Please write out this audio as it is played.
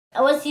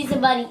I want to see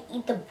somebody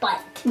eat the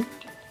butt. The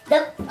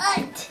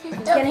butt. The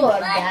getting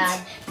butt. bad.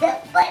 The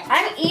butt.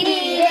 I'm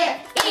eating it.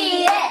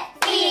 Eat it.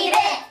 Eat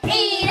it.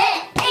 Eat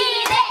it.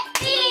 Eat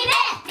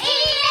it.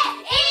 Eat it.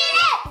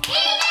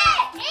 Eat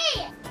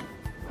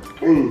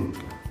it.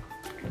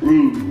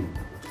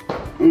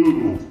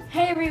 Eat it.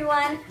 Hey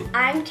everyone,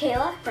 I'm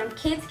Kayla from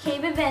Kids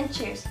Cave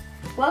Adventures.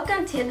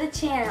 Welcome to the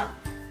channel.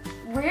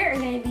 We're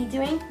going to be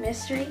doing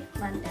Mystery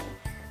Monday.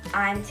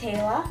 I'm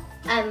Taylor.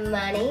 I'm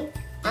Money.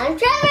 I'm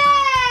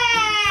Trevor!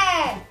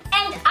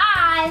 And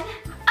I'm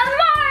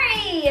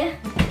Amari!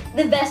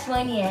 The best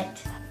one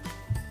yet.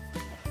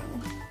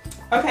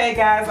 Okay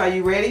guys, are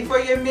you ready for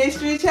your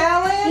mystery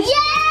challenge? Yeah!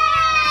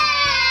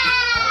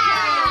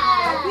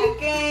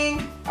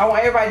 Peeking. I want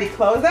everybody to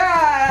close their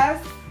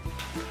eyes.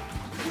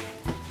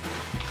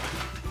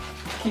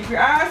 Keep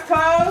your eyes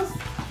closed.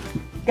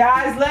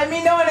 Guys, let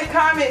me know in the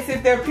comments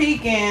if they're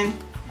peeking.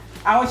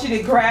 I want you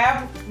to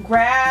grab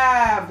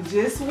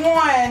just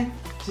one.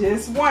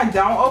 Just one.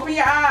 Don't open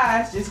your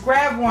eyes. Just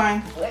grab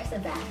one. Where's the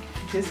bag?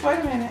 Just wait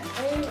a minute.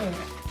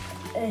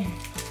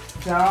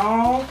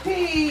 Don't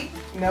peek.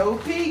 No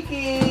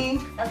peeking.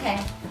 Okay.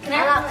 Can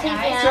I not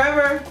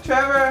peek?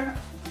 Trevor.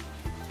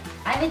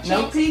 I have a chance.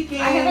 No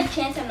peeking. I have a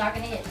chance I'm not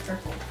going to get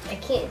purple. I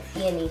can't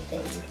see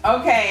anything.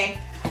 Okay.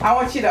 I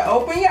want you to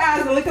open your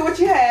eyes and look at what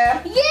you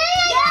have. Yeah!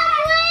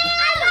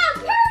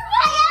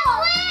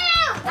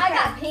 I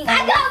got pink.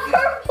 I got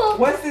purple.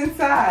 What's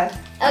inside?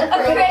 A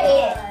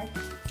cricket.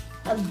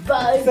 A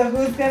bug. So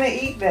who's gonna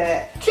eat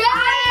that? Trevor.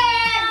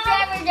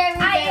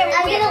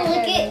 I'm gonna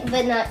lick it,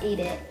 but not eat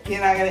it. You're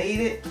not gonna eat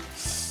it?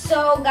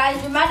 So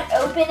guys, we're about to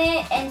open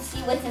it and see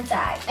what's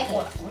inside. Okay.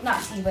 Well,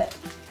 not see, but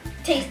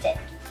taste it.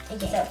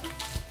 Okay.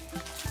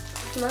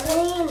 So,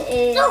 Mine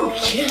is. Oh,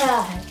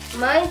 God.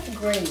 Mine's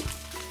great.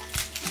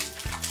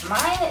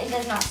 mine, it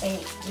does not say.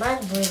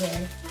 Mine's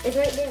blueberry. It's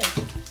right there.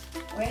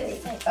 Where does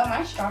it say? Oh,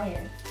 mine's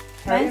strawberry.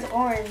 Mine's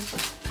orange.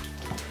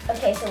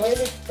 Okay, so what is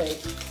this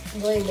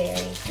fruit?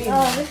 Blueberry.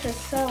 Oh, this is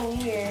so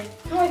weird.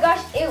 Oh my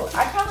gosh, ew.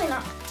 I probably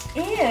not.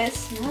 Ew, it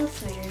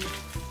smells weird.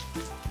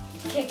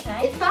 Okay, can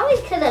I? It's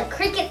probably because of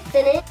crickets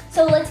in it.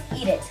 So let's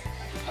eat it.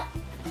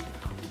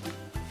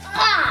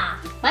 Ah!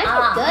 Mine is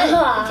good.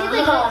 It tastes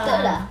like hot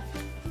soda.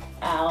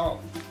 Ow.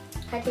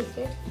 Can I taste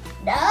yours?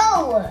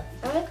 No.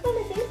 I'm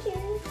going to taste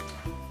yours.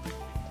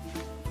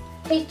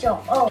 Taste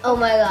your. Oh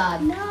my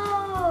god.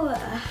 no.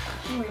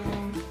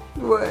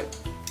 what?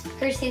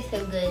 Hers tastes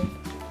so good.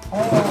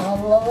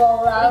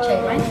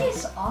 Mine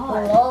tastes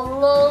odd.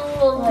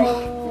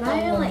 Not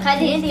even like Can I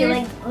taste candy,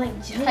 yours?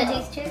 like Can I jello.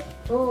 taste yours?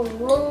 Ew.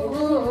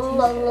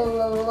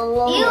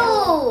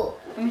 Ew!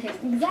 Let me taste.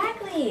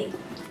 Exactly.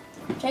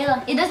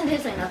 Shayla, it doesn't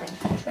taste like nothing.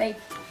 Right.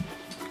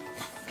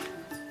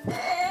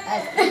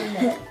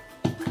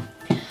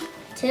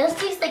 Tails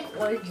taste like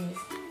oranges.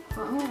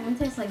 It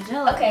tastes like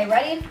jello. Okay,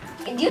 ready?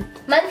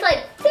 Mine's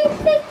like, ding,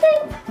 ding,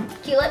 ding.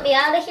 Can you let me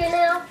out of here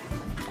now?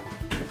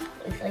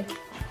 It's like,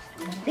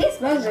 These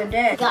bugs are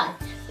dead. God,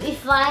 we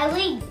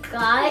finally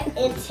got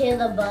into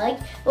the bug,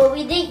 but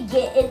we didn't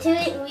get into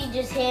it. We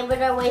just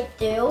hammered our way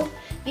through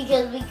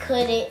because we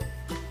couldn't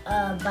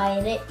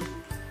bite it.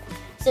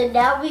 So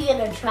now we're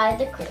gonna try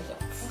the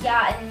crickets.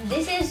 Yeah, and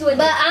this is what.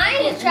 But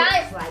I'm it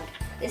trying- looks like.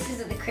 This is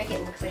what the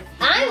cricket looks like.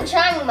 I'm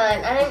trying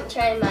mine. I ain't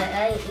trying mine.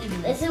 I ain't eating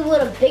it. This is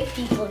what a big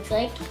piece looks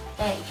like.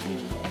 I ain't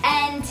eating it.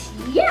 And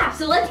yeah,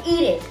 so let's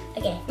eat it.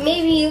 Okay.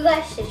 Maybe you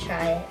guys should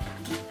try it.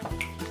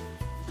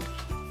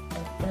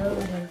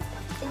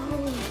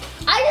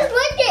 I just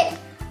licked it.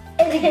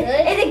 Is it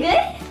good? Is it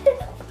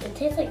good? It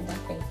tastes like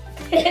nothing.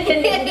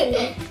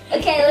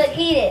 Okay, let's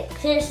eat it.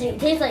 Seriously, it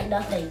tastes like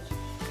nothing.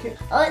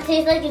 All it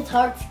tastes like is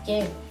hard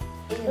skin.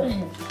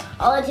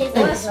 All it tastes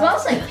like Well, it is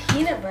smells like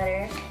peanut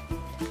butter.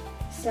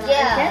 So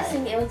Yeah. I'm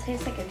guessing it will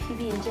taste like a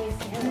PB&J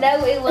sandwich.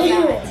 No, it will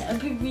not. a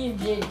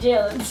PB&J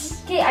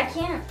Jones. Okay, I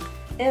can't.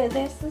 Ew,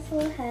 there's this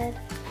little head.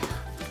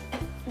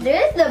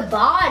 There's the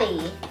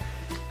body.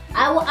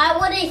 I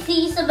want to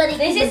see somebody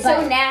This eat is the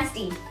butt. so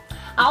nasty.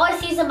 I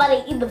want to see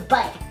somebody eat the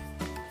butt.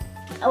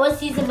 I want to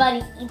see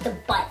somebody eat the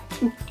butt.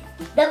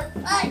 The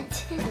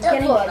butt. The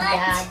getting butt.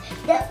 bad.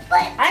 The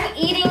butt. I'm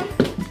eating.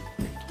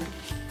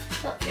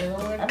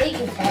 I'm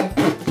eating head.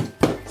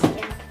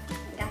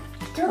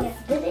 Don't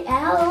spit it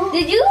out.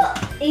 Did you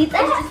eat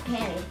that? It's just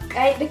panty.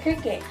 I ate the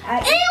cricket. I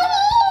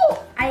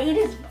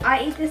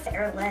ate this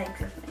or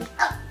legs. Or something.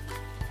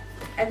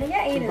 I think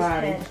I ate his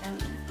Body. head.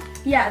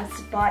 Yeah,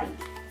 it's body.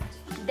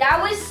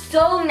 That was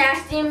so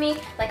nasty to me.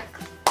 Like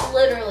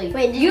literally.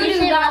 Wait, did you you do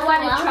say not that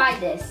want out to try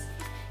this.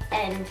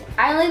 And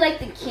I only like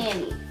the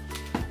candy.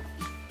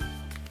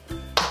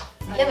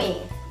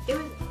 Yummy.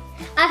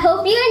 I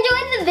hope you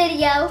enjoyed the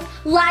video.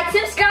 Like,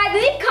 subscribe,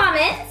 leave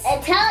comments.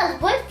 And tell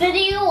us what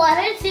video you want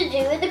us to do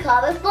in the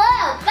comments below.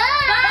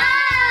 Bye!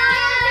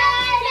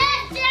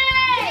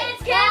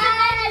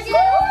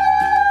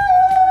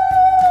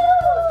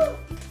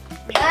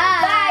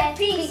 Bye.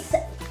 Peace.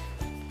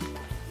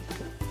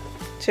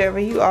 Trevor,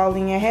 you all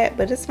in your hat,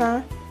 but it's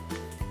fine.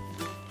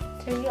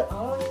 So you're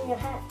all in your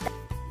hat.